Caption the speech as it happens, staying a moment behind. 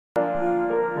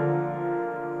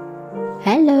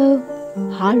Hello,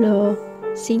 hello,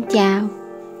 xin chào,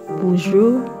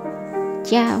 bonjour,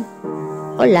 ciao,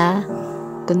 hola,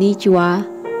 konnichiwa.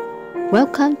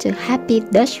 Welcome to Happy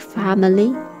Dutch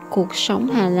Family, cuộc sống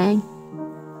Hà Lan.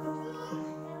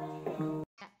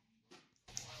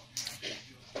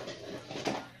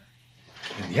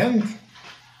 In the end,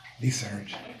 dessert.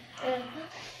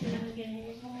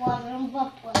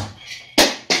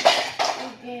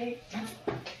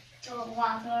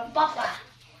 Papa.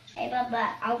 Hey,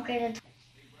 Papa, I'm gonna.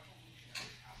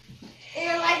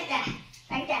 Like that.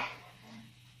 Like that.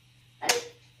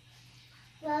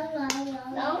 No,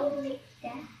 like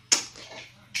that.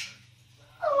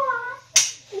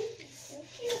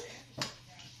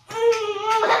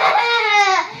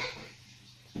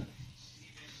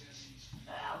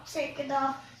 I'll take it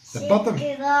off. The bottom.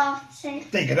 Take it off.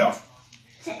 Take it off.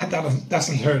 And that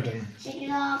doesn't hurt him. Take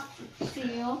it off,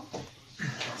 Phil.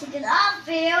 Take it off,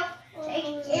 Phil.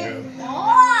 Take it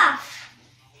off.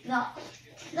 Take it off.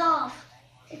 Take it off.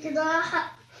 Take it off.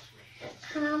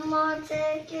 Come on,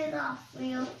 take it off,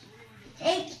 Phil.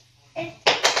 Take it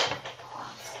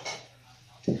off.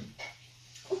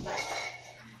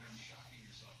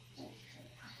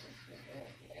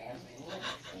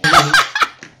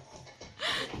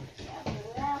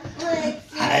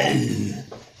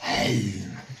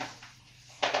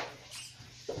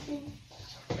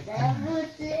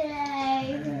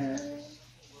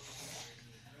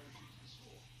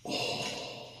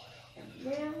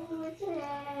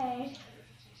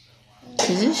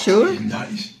 Is it sure?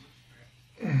 Nice.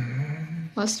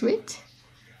 What's sweet?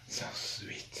 So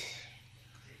sweet.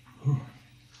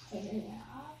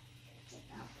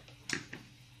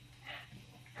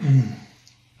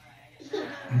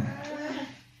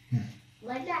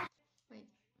 Like that. Wait.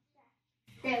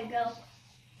 There we go.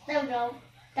 There we go.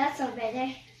 That's so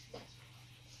better.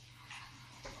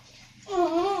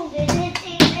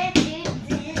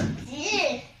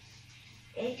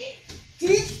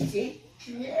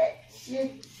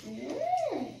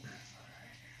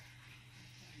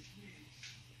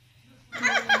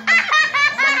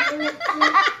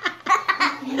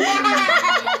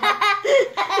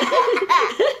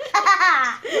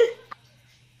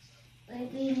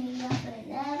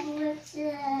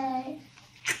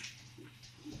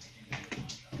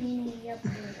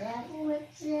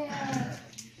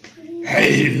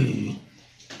 Hey!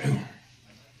 I'm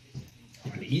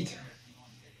gonna eat.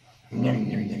 Yum, yum,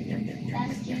 yum, yum, yum, yum,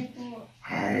 That's yum. good for.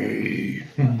 Hey!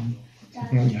 Yeah.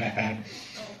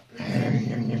 Yum,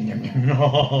 yum, yum, yum, yum.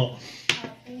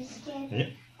 Yeah.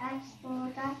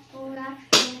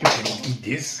 You cannot eat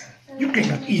this. You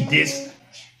cannot eat this.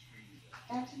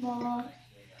 That's more.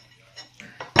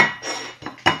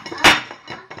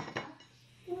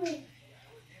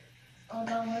 Oh,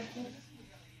 no, working.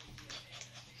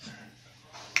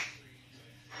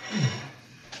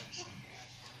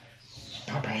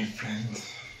 Bye-bye, friends.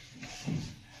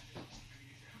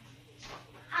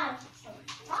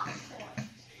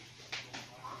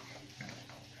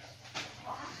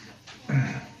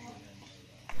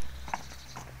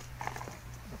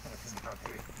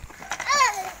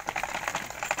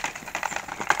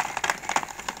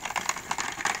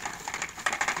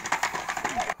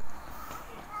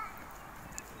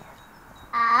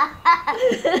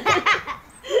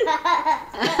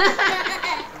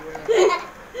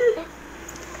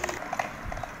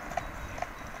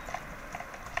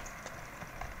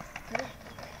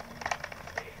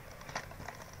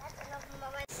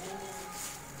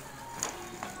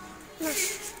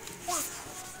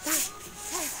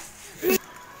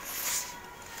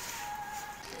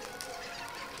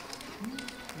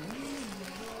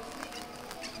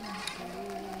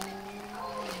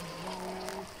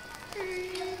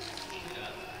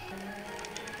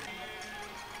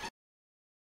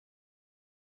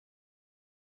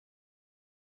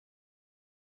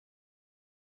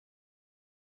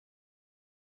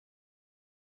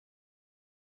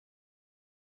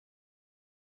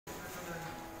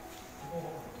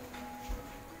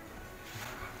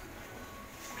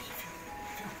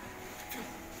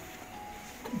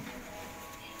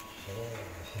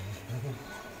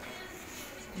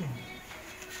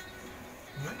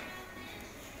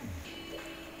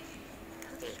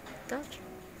 Dutch.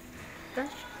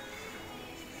 Dutch.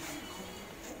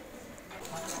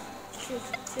 Shoot.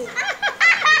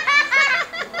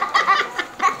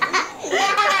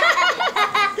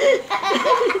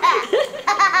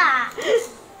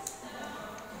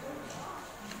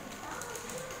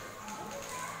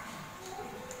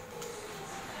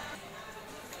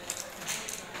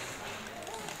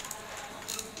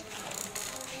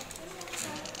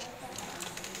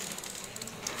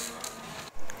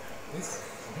 This.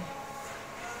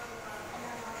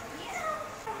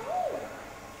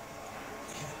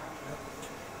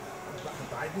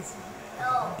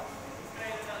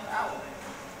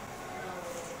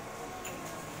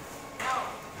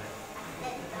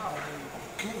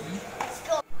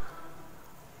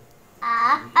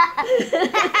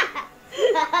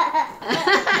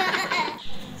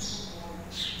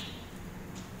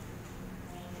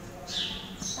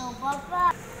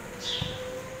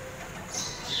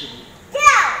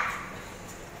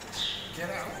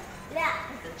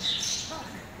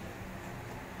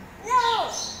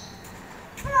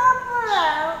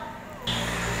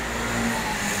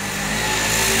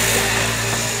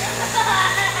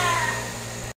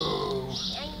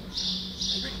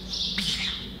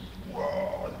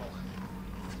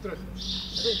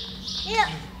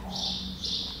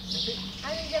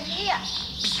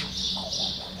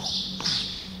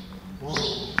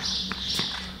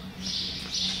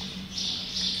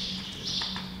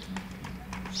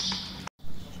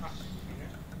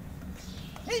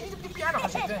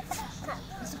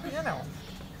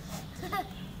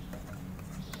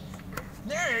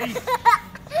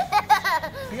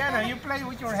 piano, you play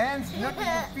with your hands, not with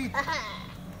your feet.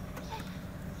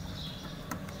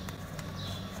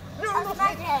 I'll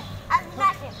smash him. I'll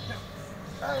smash him.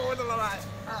 Oh, what a lot.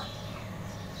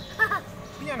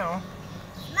 Piano?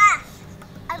 Smash.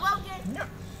 I broke it. No.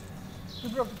 You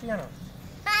broke the piano.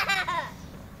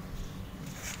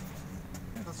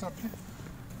 That's up.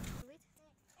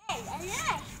 Hey,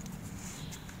 hey.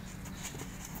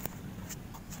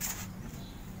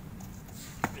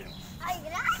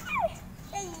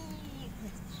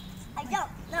 I don't.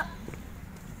 No.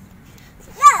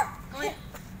 No.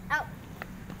 Out.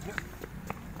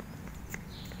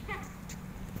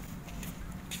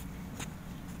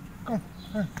 Come.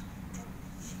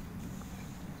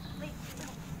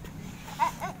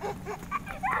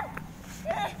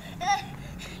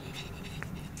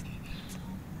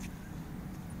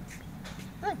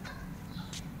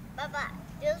 Papa,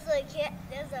 there's a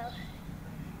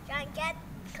giant cat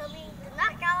coming to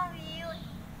knock out you.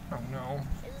 Oh no.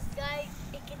 This guy,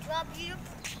 it can drop you.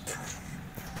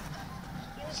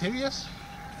 Serious?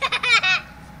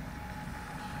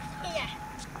 Here.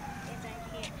 It's right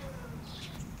here.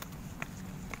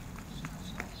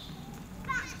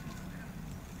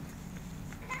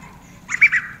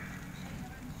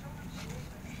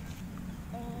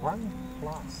 One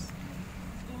plus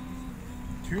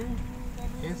two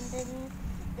is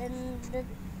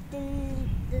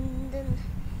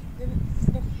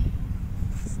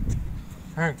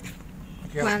Hang.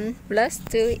 Okay. 1 plus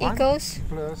 2 One equals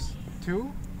plus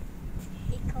 2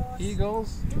 Equals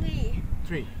equals 3.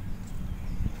 3.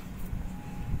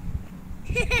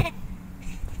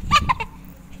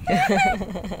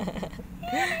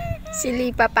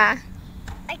 silly papa.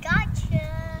 I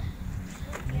gotcha.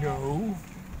 No.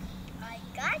 I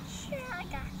gotcha. I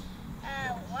got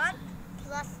 1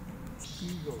 plus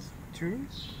Equals 2.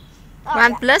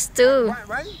 1 plus 2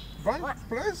 One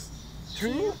plus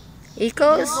 2 equals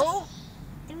equals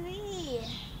 3.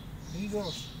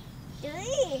 equals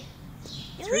 3.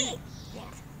 3.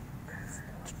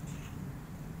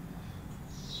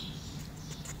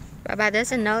 Papa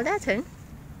doesn't know that, huh?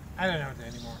 I don't know it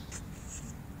anymore.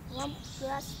 1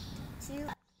 plus 2.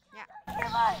 Yeah.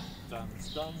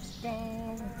 Dance, dance,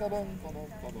 dance, da-dum, da-dum,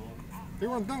 da-dum. Do you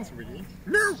want to dance with me?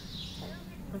 No!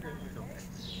 Okay, here we go.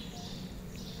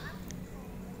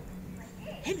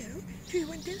 Hello, do you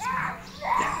want to dance? Yes,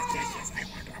 I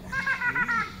want.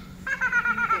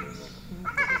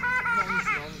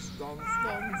 Dance, dance,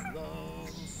 dance,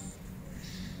 dance.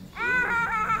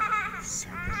 So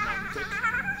romantic.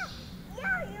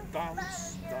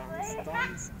 Dance, dance,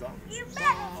 dance, You dance,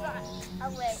 better dance.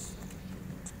 Oh, wait.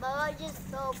 But I just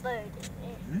saw a bird.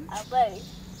 A bird.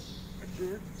 A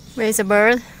bird? Where's the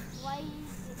bird? Why?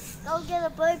 Go get a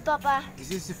bird, Papa. Is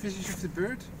this the finish of the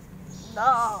bird?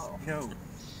 No. No.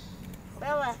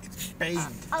 Papa. Spain.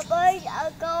 A bird,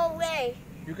 I'll go away.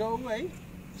 You go away?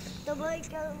 The bird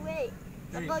go away.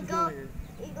 Where Papa, you go. going?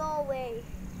 He go away.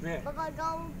 Where? Papa,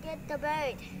 go get the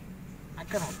bird. I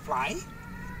cannot fly.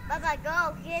 Papa,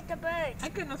 go get the bird. I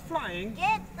cannot fly.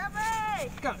 Get the bird.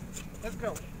 Go. Let's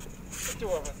go. The two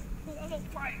of us.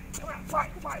 Fly. Come on, fly,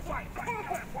 fly, fly, fly. Come on,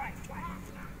 fly, fly.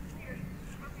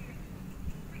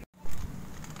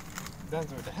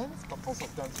 Dance with the hands, but also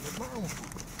dancing with my own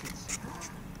feet.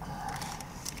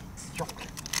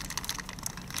 Chocolate.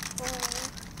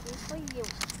 It's for you.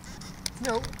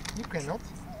 No, you cannot.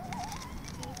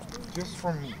 Just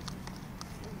for me.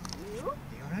 You?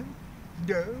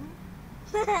 No.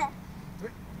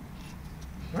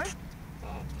 What?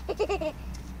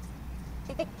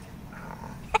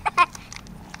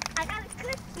 I got a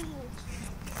cookie.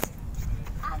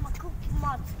 I'm a cookie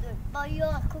monster, but you're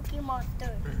a cookie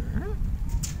monster.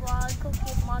 Well, a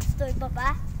cookie monster,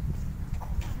 Papa.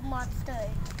 Cookie monster.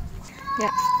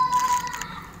 Yeah.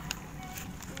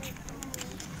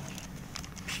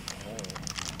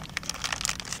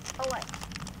 Oh wait.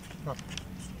 What?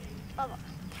 Papa.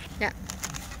 Yeah.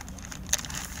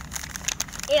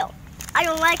 Ew. I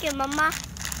don't like it, Mama.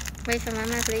 Wait for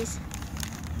Mama, please.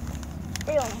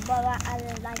 Ew, Papa. I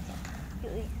don't like it. You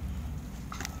eat.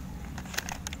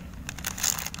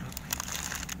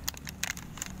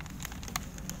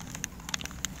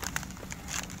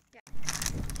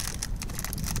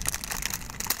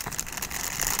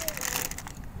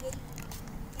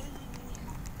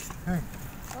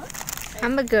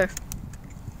 Hamburger.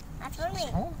 That's for me.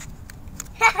 Oh,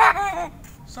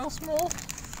 so small.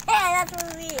 Yeah, that's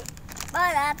for me.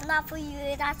 But that's not for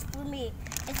you. That's for me.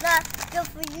 It's not good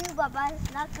for you, Papa.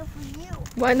 It's not good for you.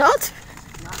 Why not?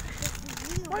 Not good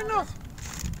for you. Why Papa. not?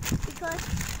 Because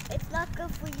it's not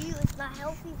good for you. It's not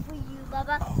healthy for you,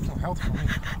 Papa. Oh, no health for me.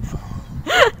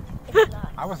 It's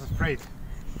not. I was afraid.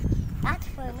 That's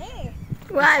for me.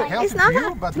 Why? healthy It's not. for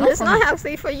you, but not It's for not me.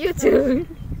 healthy for you too.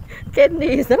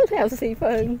 Candy is not healthy for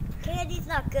him. Candy's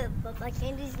not good, but my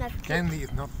candy's not good. Candy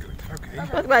is not good. Okay.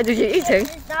 But why do you eat it?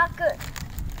 It's not good.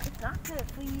 It's not good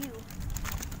for you.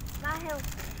 Not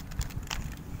healthy.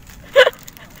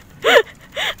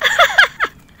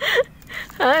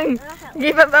 Hang,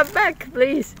 give it back,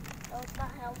 please. No, it's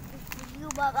not healthy for you,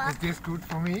 Baba. Is this good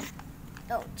for me?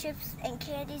 No, chips and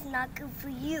candy's not good for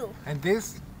you. And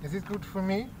this? Is it good for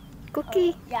me?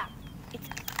 Cookie. Yeah. It's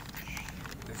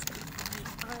That's good.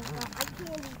 I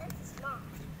candy. That's small.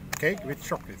 Cake with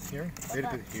chocolate here. A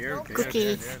little bit here. There,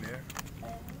 Cookies. there.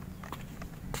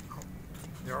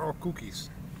 They're all cookies.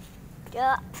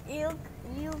 Yeah, you're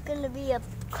gonna be a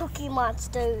cookie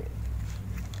monster.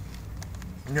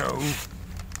 No.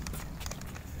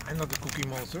 I'm not a cookie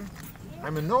monster.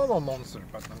 I'm a normal monster,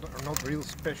 but I'm not real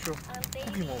special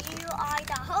cookie Baby, monster. you are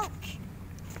the Hulk.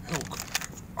 Hulk.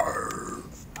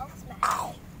 Hulk smash.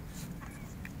 Ow.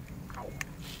 Ow.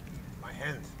 My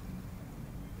hand.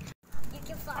 You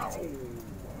can fly. Ow. You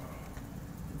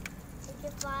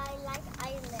can fly like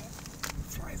Iron Man.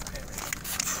 Flies Iron.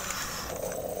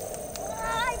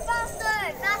 Fly faster,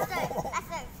 faster.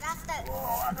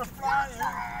 Oh, I can fly.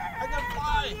 I can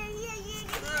fly. Yeah.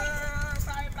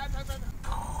 Fly.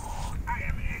 I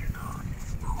am here.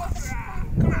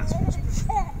 Come on,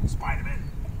 Spider-Man.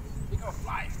 You can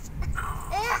fly.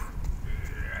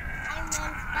 I'm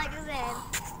Spider-Man.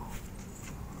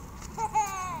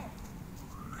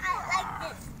 I like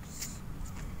this.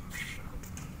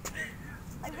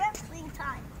 My wrestling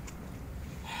time.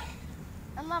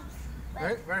 I'm not.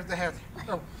 Where's the head?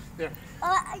 Oh, there.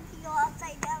 I can go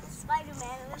upside down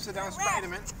Spider-Man. Upside down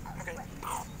Spider-Man. Okay.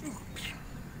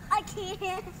 I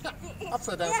can't.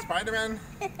 Upside down Spider-Man.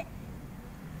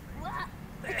 What?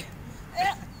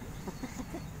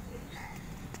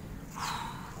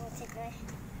 I'll take my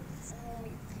some.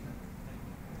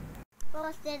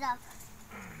 Roast it up.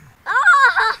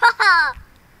 Oh!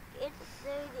 It's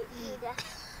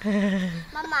dirty.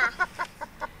 Mama.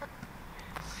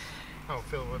 Oh,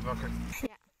 Phil wordt wakker.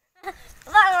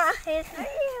 Mama, it's for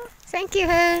you. Thank you,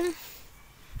 hon.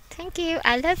 Thank you.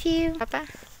 I love you, Papa.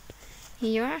 Here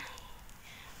you are.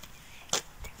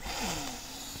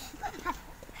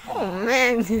 Oh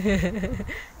man,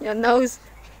 your nose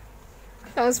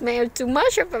don't smell too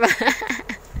much, Papa.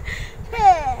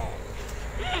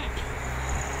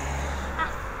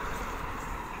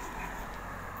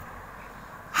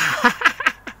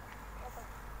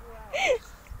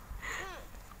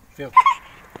 Phil.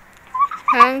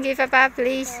 Hon, give Papa,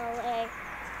 please.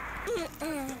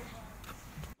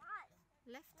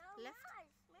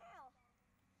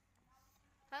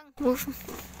 Move.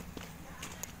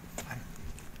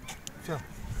 Phil.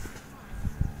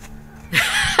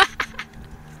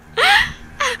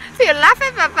 Phil laugh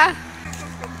at Papa.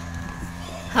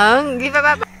 Hon, give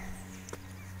Papa.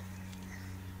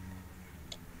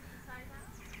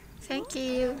 Thank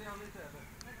you.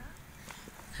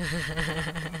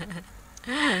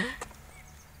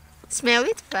 Smell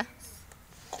it, Papa.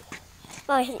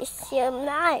 Oh, it's so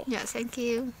nice. Yeah, thank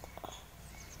you.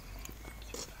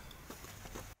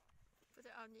 Put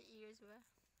it on your ears, well.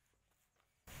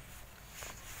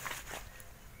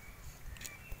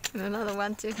 And another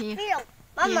one too here. Phil,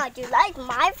 Mama, do you like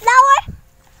my flower?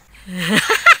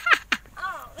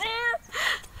 Oh, man.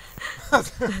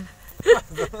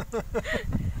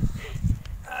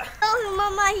 Oh,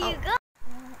 Mama, here you go.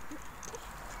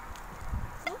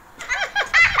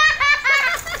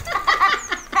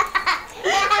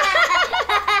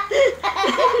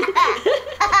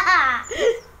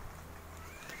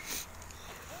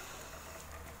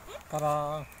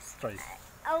 Ta-da! Straight.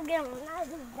 I'll get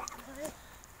another that one.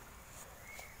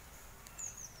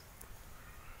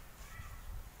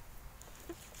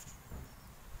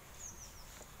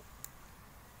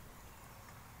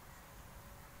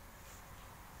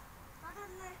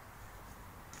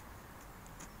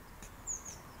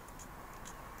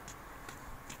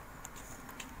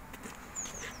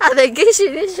 Are they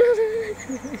kissing each other?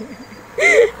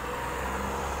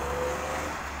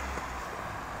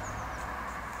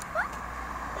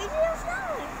 We did a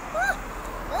flower.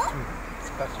 Oh.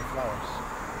 Special flowers.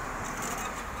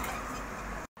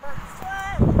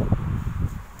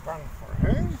 One for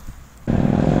him.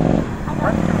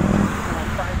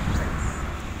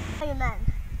 Iron Man.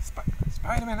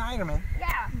 Spider-Man, Iron Man.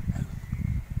 Yeah.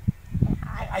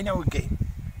 I know a game.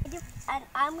 And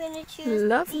I'm gonna choose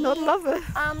Love, not lover.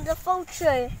 the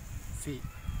vulture See,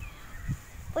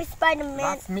 with Spider-Man.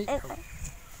 that's me. And, Oh.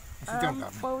 Sit down,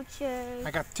 Dad. vulture.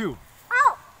 I got two.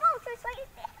 Oh, vulture's right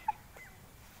there.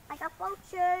 I got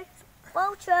vulture.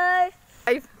 Vulture.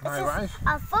 My wife.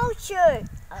 A vulture.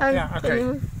 Yeah,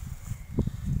 okay.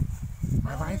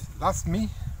 My wife loves me.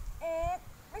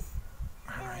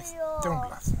 My wife don't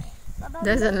love me.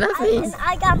 Doesn't love me. And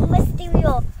I got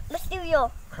Mysterio.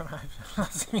 Mysterio. My wife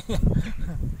loves me.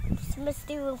 It's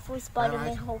Mysterio for My Spider-Man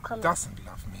wife Homecoming. doesn't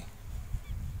love me.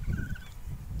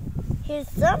 Here's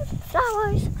some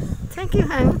flowers. Thank you,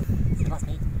 hon. She loves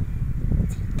me.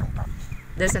 She don't love me.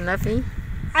 Doesn't love me.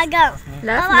 I got.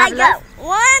 Love, Mama, I not got love.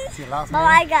 one. She loves me. Mama,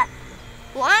 I got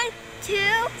 1, 2.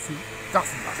 She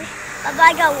doesn't love me. Baba,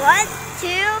 I got 1,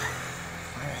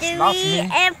 2, She loves 3, me.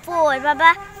 and 4.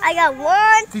 Baba, I got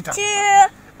 1, Tita. 2.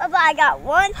 Baba, I got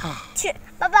 1, 2.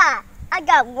 Baba, I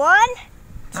got 1,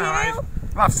 2, My wife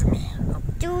loves me.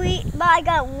 3. Baba, I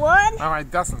got 1. My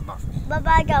wife doesn't love me. Baba,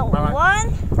 I got Mama.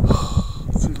 1.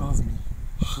 She loves me.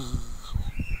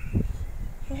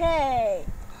 Hey.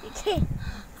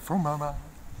 For Mama.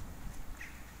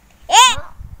 Eh.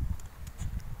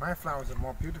 My flowers are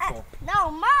more beautiful. No,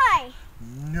 mine.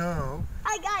 No,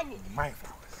 I got it. my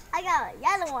flowers. I got a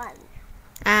yellow one.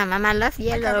 Ah, Mama love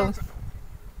yellow.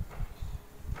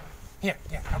 Here,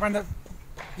 I want the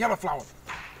yellow flower.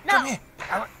 No. Come here.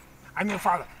 I'm your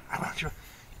father. I want your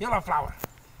yellow flower.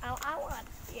 I want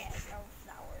yellow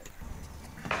flowers.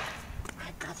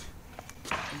 I got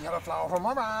the yellow flower for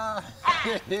Mama.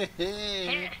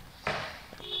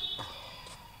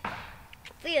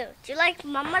 Phil, do you like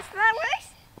Mama's flowers?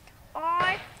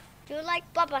 Or do you like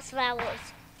Papa's flowers?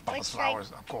 Papa's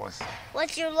flowers, of course.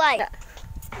 What you like? Of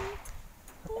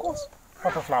course.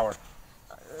 Papa flower.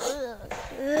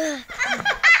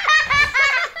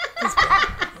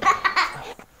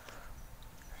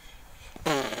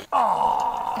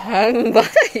 Hon,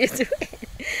 what are you doing?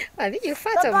 Why did you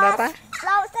fart on Papa?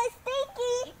 Flowers are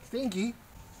stinky. Stinky.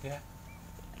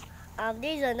 Yeah.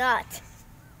 These are not.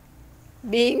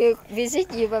 Bean will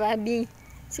visit you, Papa. Bean.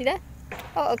 See that?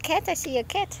 Oh, a cat. I see a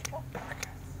cat.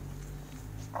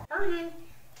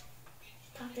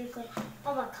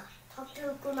 Talk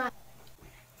to Kuna.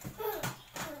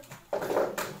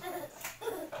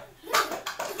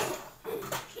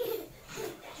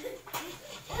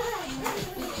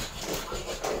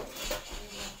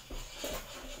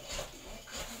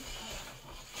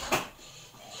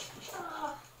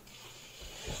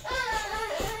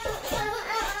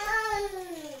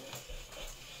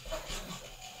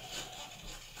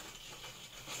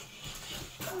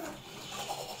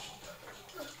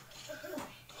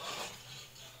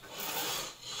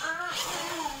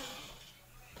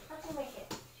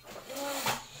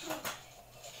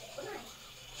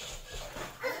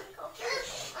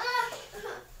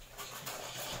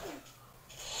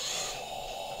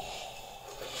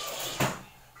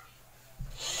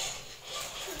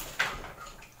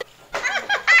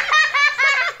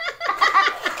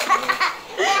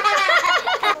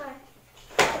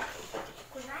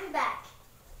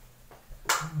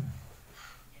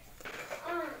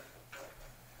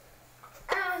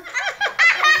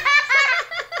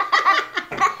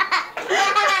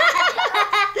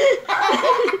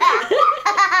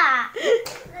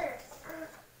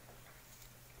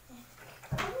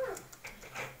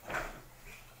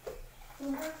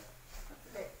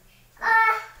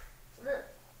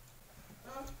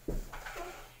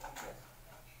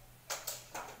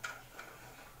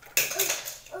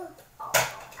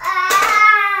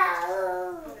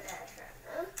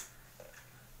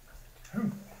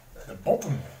 The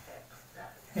bottom.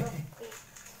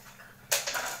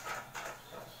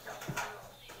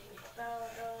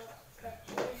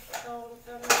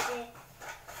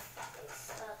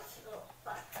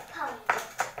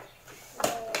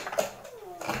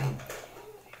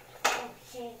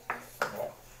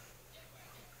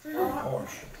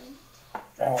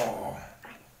 Oh.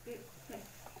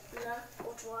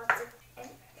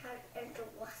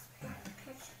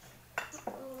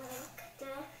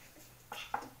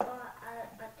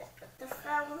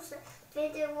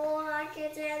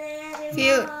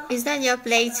 Phil, is that your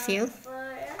plate, Phil?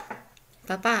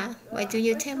 Papa, why do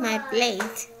you take my plate?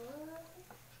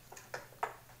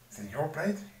 Is it your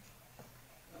plate?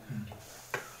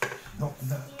 No,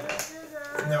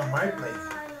 no, my plate.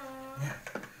 Yeah.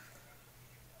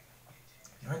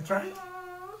 You want to try?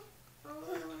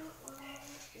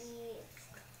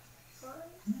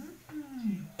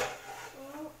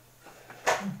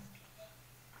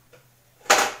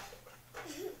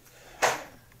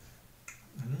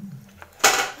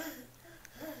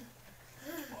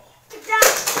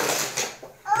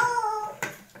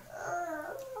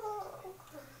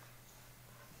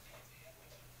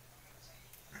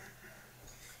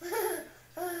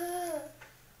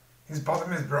 His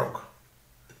bottom is broke.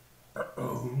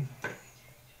 Uh-oh.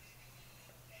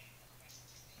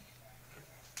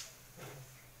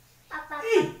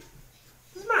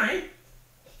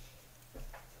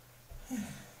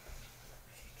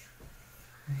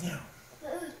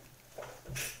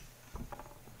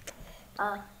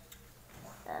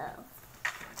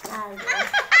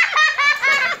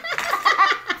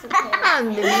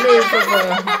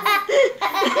 Unbelievable.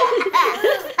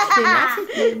 She laughs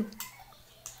at you.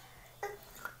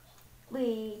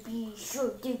 Baby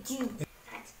shark doo doo.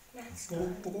 Det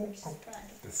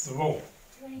är svårt.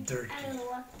 Dirty.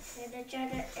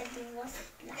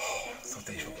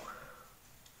 Sauté chaud.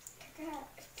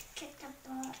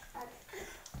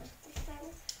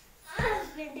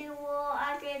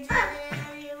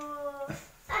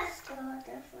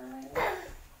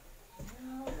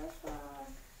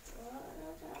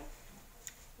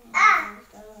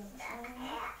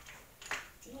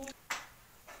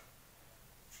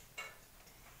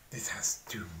 This has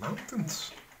 2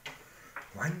 mountains.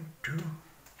 1, 2.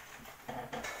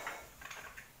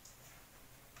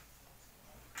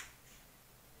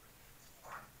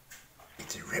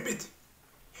 It's a rabbit.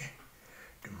 Yeah.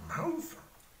 The mouth,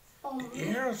 the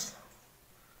ears.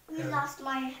 I lost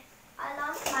my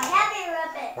happy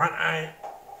rabbit. 1 eye.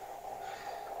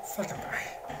 2nd eye.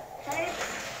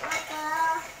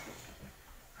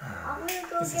 I'm gonna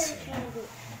go This get is a candy.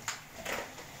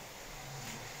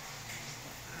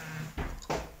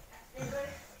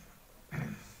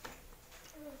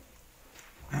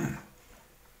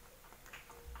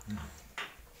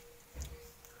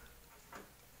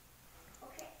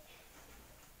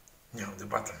 No, the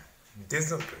bottom. This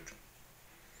is not good.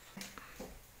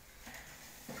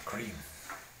 Cream.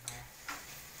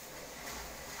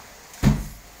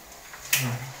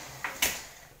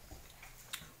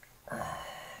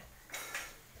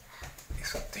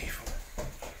 It's so tevil.